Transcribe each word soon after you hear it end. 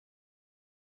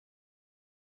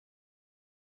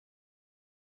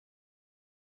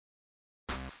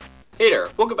Hey there,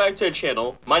 welcome back to the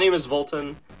channel. My name is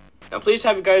Volton. I'm pleased to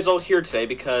have you guys all here today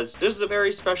because this is a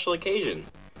very special occasion.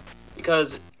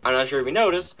 Because, I'm not sure if you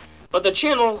noticed, but the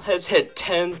channel has hit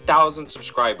 10,000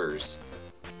 subscribers.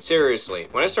 Seriously,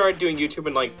 when I started doing YouTube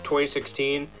in like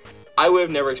 2016, I would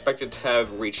have never expected to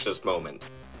have reached this moment.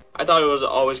 I thought it was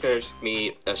always going to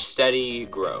be a steady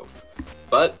growth.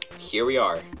 But, here we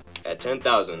are, at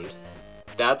 10,000.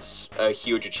 That's a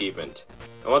huge achievement.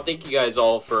 I want to thank you guys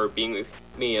all for being with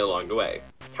me along the way.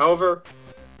 However,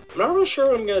 I'm not really sure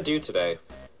what I'm gonna do today.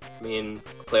 I mean,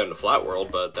 play on the flat world,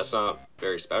 but that's not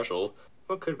very special.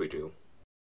 What could we do?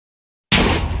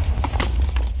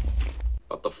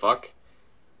 What the fuck?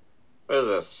 What is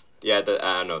this? Yeah, I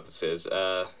don't know what this is.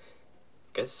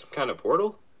 Guess some kind of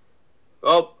portal?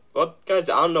 Well, guys,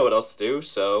 I don't know what else to do,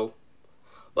 so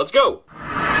let's go!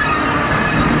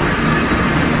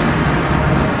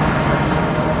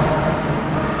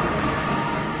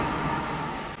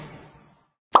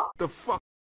 The fuck?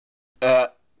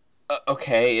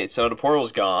 Okay, so the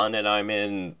portal's gone, and I'm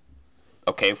in,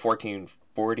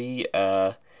 1440,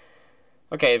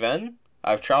 okay then,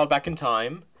 I've traveled back in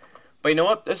time, but you know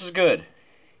what, this is good.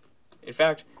 In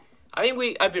fact,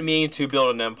 I've been meaning to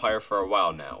build an empire for a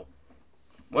while now.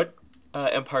 What,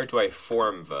 empire do I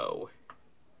form, though?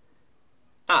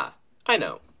 Ah, I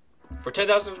know. For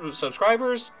 10,000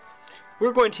 subscribers,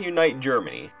 we're going to unite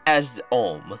Germany as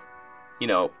Ulm. You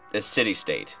know, the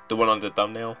city-state, the one on the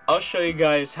thumbnail. I'll show you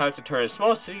guys how to turn a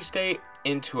small city-state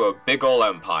into a big ol'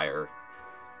 empire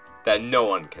that no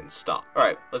one can stop.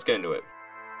 Alright, let's get into it.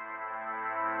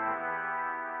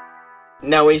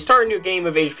 Now, when you start a new game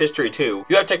of Age of History 2,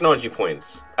 you have technology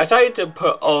points. I decided to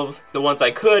put all of the ones I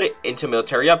could into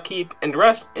military upkeep, and the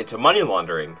rest into money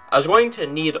laundering. I was going to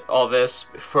need all this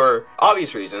for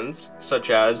obvious reasons,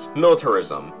 such as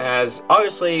militarism, as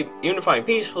obviously unifying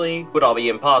peacefully would all be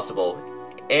impossible,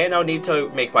 and I'll need to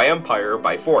make my empire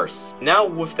by force. Now,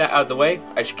 with that out of the way,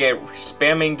 I should get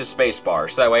spamming the spacebar,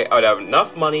 so that way I would have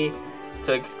enough money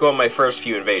to go on my first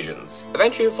few invasions.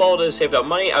 Eventually, with all the saved up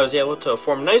money, I was able to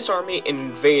form a nice army and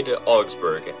invade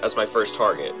Augsburg as my first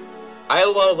target. I had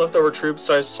a lot of leftover troops,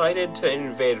 so I decided to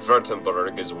invade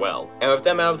Württemberg as well. And with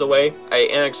them out of the way, I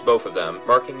annexed both of them,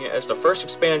 marking it as the first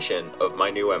expansion of my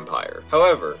new empire.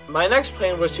 However, my next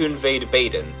plan was to invade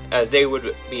Baden, as they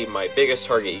would be my biggest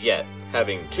target yet,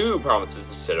 having 2 provinces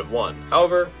instead of 1.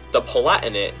 However, the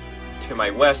Palatinate to my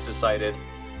west decided,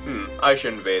 I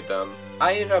should invade them.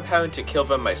 I ended up having to kill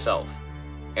them myself.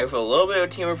 And with a little bit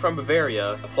of teamwork from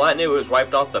Bavaria, the Palatinate was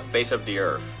wiped off the face of the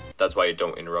earth. That's why you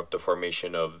don't interrupt the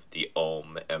formation of the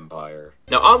Ulm Empire.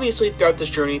 Now obviously throughout this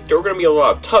journey, there were going to be a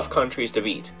lot of tough countries to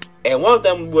beat. And one of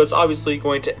them was obviously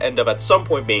going to end up at some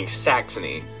point being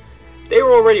Saxony. They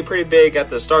were already pretty big at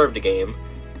the start of the game.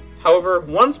 However,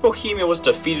 once Bohemia was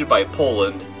defeated by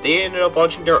Poland, they ended up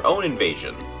launching their own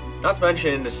invasion. Not to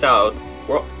mention in the south,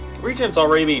 regions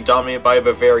already being dominated by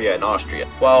Bavaria and Austria.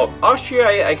 While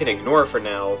Austria I can ignore for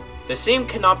now, the same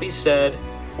cannot be said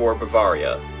for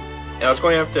Bavaria. And I was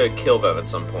going to have to kill them at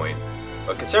some point.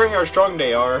 But considering how strong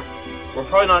they are, we're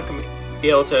probably not going to be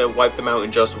able to wipe them out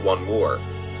in just one war.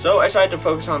 So I decided to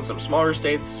focus on some smaller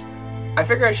states. I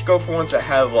figured I should go for ones that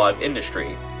have a lot of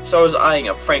industry. So I was eyeing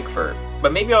up Frankfurt.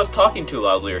 But maybe I was talking too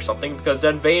loudly or something because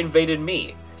then they invaded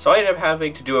me. So I ended up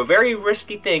having to do a very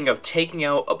risky thing of taking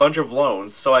out a bunch of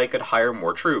loans so I could hire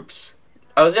more troops.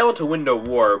 I was able to win the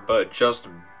war, but just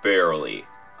barely.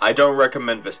 I don't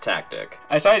recommend this tactic.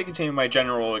 I decided to continue my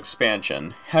general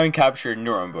expansion, having captured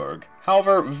Nuremberg.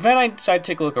 However, then I decided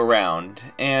to take a look around,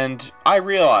 and I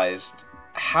realized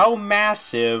how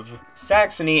massive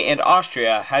Saxony and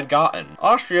Austria had gotten.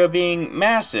 Austria being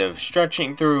massive,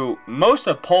 stretching through most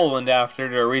of Poland after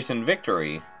their recent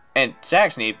victory. And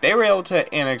Saxony, they were able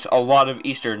to annex a lot of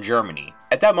eastern Germany.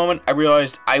 At that moment, I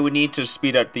realized I would need to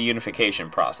speed up the unification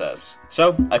process.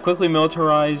 So, I quickly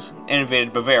militarized and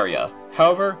invaded Bavaria.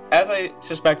 However, as I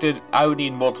suspected, I would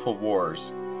need multiple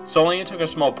wars. So I only took a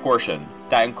small portion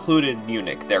that included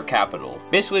Munich, their capital.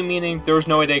 Basically meaning there was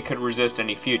no way they could resist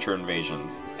any future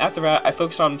invasions. After that, I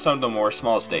focused on some of the more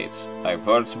small states, like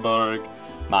Würzburg,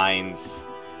 Mainz,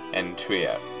 and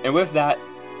Trier. And with that,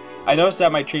 I noticed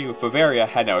that my treaty with Bavaria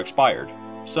had now expired,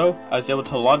 so I was able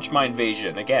to launch my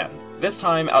invasion again. This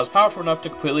time, I was powerful enough to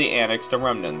completely annex the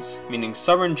remnants, meaning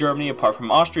southern Germany apart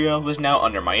from Austria was now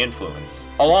under my influence,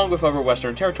 along with other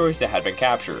western territories that had been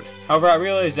captured. However, I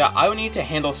realized that I would need to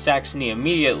handle Saxony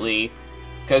immediately,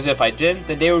 because if I didn't,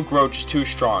 then they would grow just too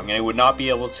strong and I would not be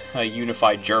able to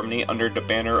unify Germany under the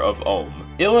banner of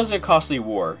Ulm. It was a costly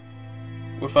war,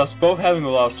 with us both having a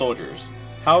lot of soldiers.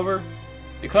 However,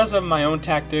 because of my own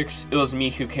tactics, it was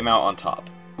me who came out on top.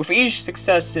 With each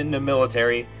success in the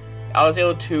military, I was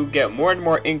able to get more and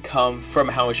more income from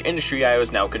how much industry I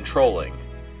was now controlling.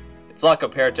 It's a lot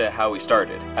compared to how we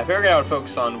started. I figured I would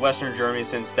focus on Western Germany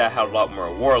since that had a lot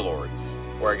more warlords,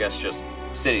 or I guess just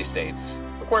city-states.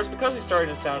 Of course, because we started in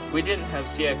the south, we didn't have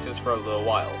sea access for a little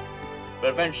while, but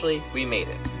eventually we made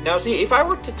it. Now see, if I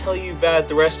were to tell you that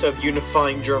the rest of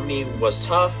unifying Germany was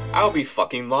tough, I would be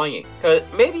fucking lying. Cause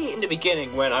maybe in the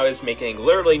beginning when I was making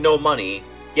literally no money,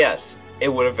 yes, it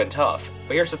would have been tough.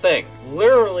 But here's the thing,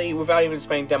 literally without even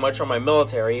spending that much on my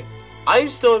military, I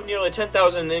still have nearly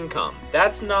 10,000 in income.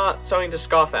 That's not something to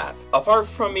scoff at. Apart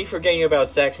from me forgetting about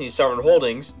Saxony's sovereign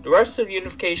holdings, the rest of the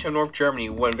unification of North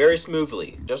Germany went very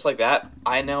smoothly. Just like that,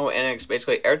 I now annexed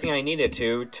basically everything I needed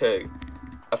to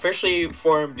officially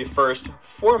form the first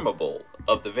formable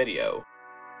of the video.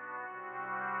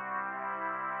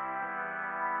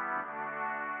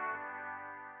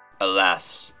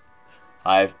 Alas,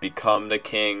 I've become the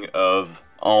king of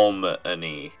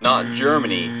Almany. Not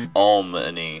Germany,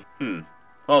 Almany.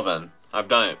 Well then, I've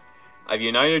done it. I've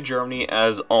united Germany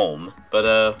as Ulm,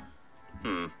 but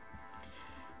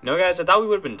No guys, I thought we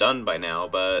would have been done by now,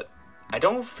 but I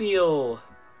don't feel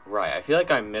right. I feel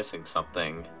like I'm missing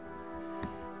something.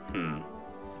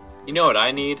 You know what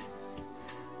I need?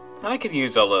 I could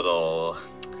use a little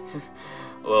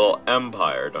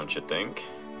empire, don't you think?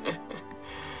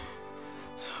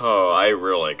 Oh, I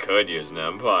really could use an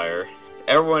empire.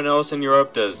 Everyone else in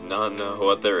Europe does not know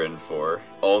what they're in for.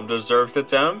 Ulm deserves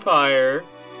its empire.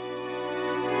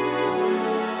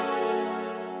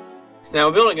 Now,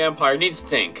 building an empire needs to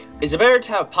think. Is it better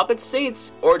to have puppet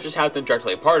states, or just have them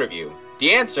directly a part of you?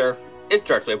 The answer is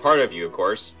directly a part of you, of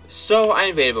course. So I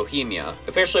invaded Bohemia,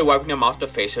 officially wiping them off the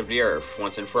face of the earth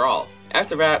once and for all.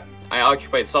 After that, I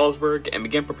occupied Salzburg and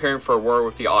began preparing for a war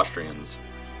with the Austrians.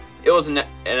 It was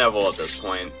inevitable at this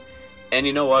point. And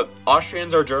you know what?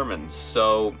 Austrians are Germans,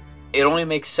 so it only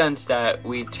makes sense that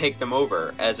we take them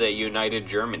over as a united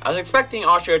Germany. I was expecting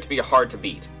Austria to be hard to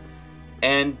beat.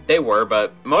 And they were,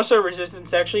 but most of the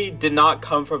resistance actually did not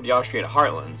come from the Austrian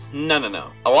heartlands.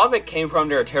 No. A lot of it came from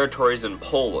their territories in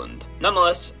Poland.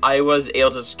 Nonetheless, I was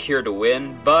able to secure the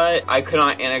win, but I could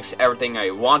not annex everything I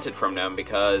wanted from them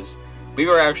because we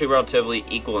were actually relatively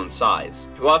equal in size.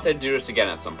 We'll have to do this again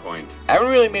at some point. I haven't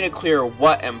really made it clear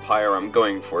what empire I'm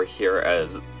going for here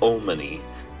as Almany.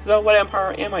 So what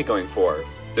empire am I going for?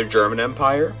 The German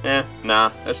Empire?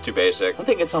 Nah, that's too basic. I'm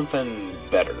thinking something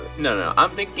better. No,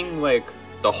 I'm thinking like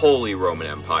the Holy Roman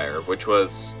Empire, which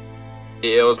was...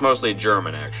 It was mostly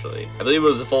German, actually. I believe it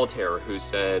was Voltaire who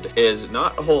said, "It is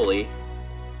not holy,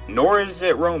 nor is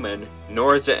it Roman,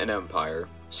 nor is it an empire."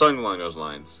 Something along those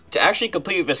lines. To actually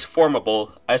complete this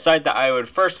formable, I decided that I would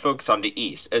first focus on the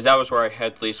east, as that was where I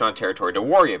had the least amount of territory to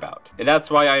worry about. And that's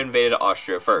why I invaded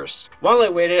Austria first. While I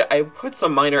waited, I put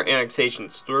some minor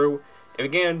annexations through,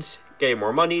 and began getting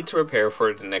more money to prepare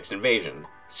for the next invasion.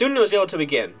 Soon it was able to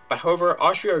begin, but however,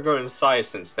 Austria are growing in size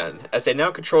since then, as they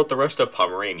now controlled the rest of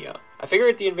Pomerania. I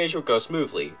figured the invasion would go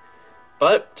smoothly,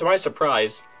 but to my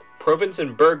surprise, Provence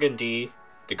and Burgundy,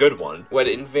 the good one, would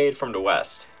invade from the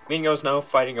west, meaning I was now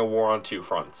fighting a war on two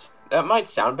fronts. That might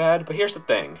sound bad, but here's the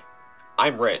thing.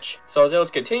 I'm rich, so I was able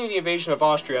to continue the invasion of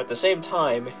Austria at the same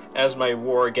time as my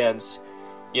war against,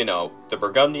 you know, the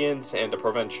Burgundians and the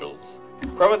Provincials.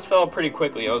 Provence fell pretty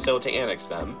quickly, I was able to annex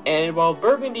them. And while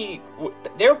Burgundy,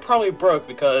 they were probably broke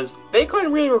because they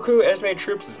couldn't really recruit as many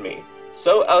troops as me.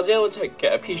 So I was able to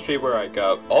get a peace treaty where I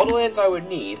got all the lands I would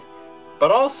need, but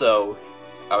also,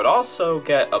 I would also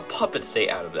get a puppet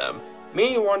state out of them.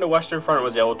 Meaning the war on the Western Front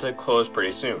was able to close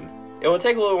pretty soon. It would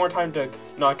take a little more time to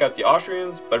knock out the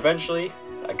Austrians, but eventually,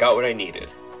 I got what I needed.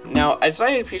 Now, I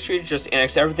decided peace treaty to just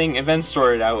annex everything and then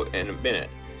sort it out in a minute.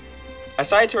 I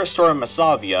decided to restore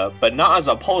Masavia, but not as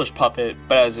a Polish puppet,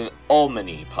 but as an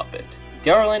Almany puppet.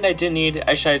 The other land I did need,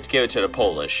 I decided to give it to the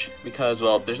Polish, because,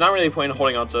 well, there's not really a point in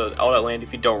holding on to all that land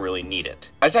if you don't really need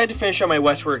it. I decided to finish out my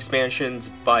westward expansions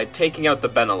by taking out the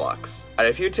Benelux. I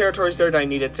had a few territories there that I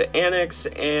needed to annex,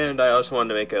 and I also wanted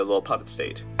to make a little puppet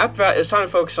state. After that, it was time to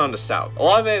focus on the south. A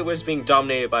lot of it was being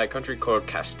dominated by a country called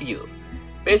Castile.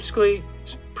 Basically,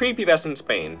 pre-pubescent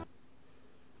Spain.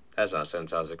 That's not a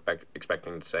sentence I was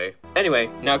expecting to say. Anyway,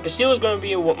 now Castile is going to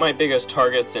be my biggest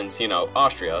target since, you know,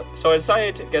 Austria, so I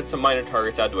decided to get some minor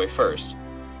targets out of the way first.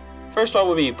 First one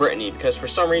would be Brittany, because for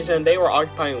some reason they were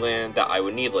occupying land that I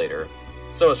would need later.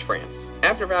 So was France.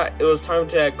 After that, it was time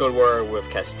to go to war with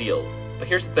Castile. But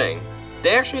here's the thing.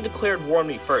 They actually declared war on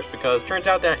me first, because it turns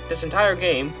out that this entire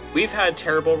game, we've had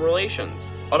terrible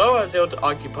relations. Although I was able to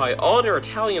occupy all their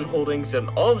Italian holdings and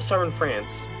all of southern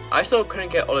France, I still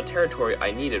couldn't get all the territory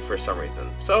I needed for some reason.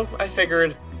 So I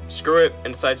figured, screw it,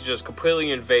 and decided to just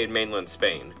completely invade mainland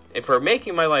Spain. If we're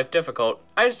making my life difficult,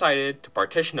 I decided to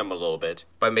partition them a little bit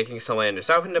by making Salandra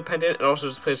South independent and also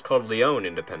this place called Lyon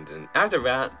independent. After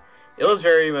that, it was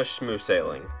very much smooth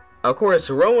sailing. Of course,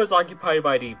 Rome was occupied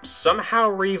by the somehow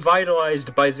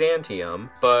revitalized Byzantium,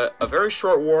 but a very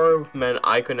short war meant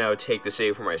I could now take the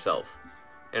city for myself.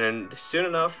 And then soon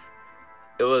enough,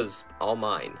 it was all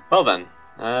mine. Well then,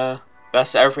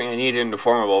 that's everything I needed in the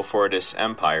formable for this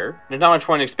empire. There's not much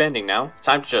point expanding now. It's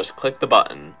time to just click the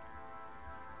button.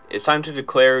 It's time to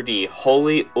declare the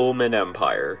Holy Ulman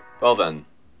Empire. Well then,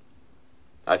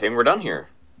 I think we're done here.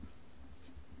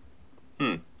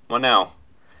 What now?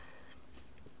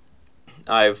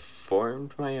 I've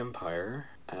formed my empire.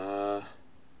 I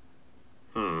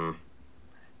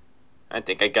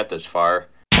think I got this far.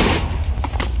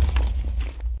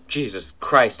 Jesus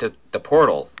Christ, the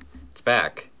portal. It's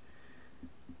back.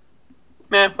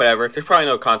 Meh, whatever. There's probably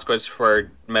no consequence for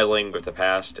meddling with the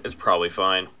past. It's probably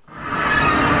fine.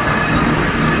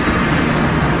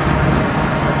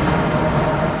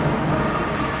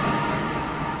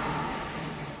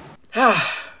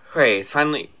 Great,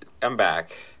 finally, I'm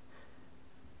back.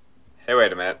 Hey,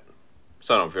 wait a minute.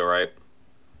 Still don't feel right.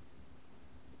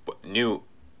 What, new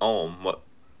Ulm? What?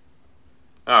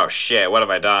 Oh shit, what have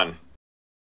I done?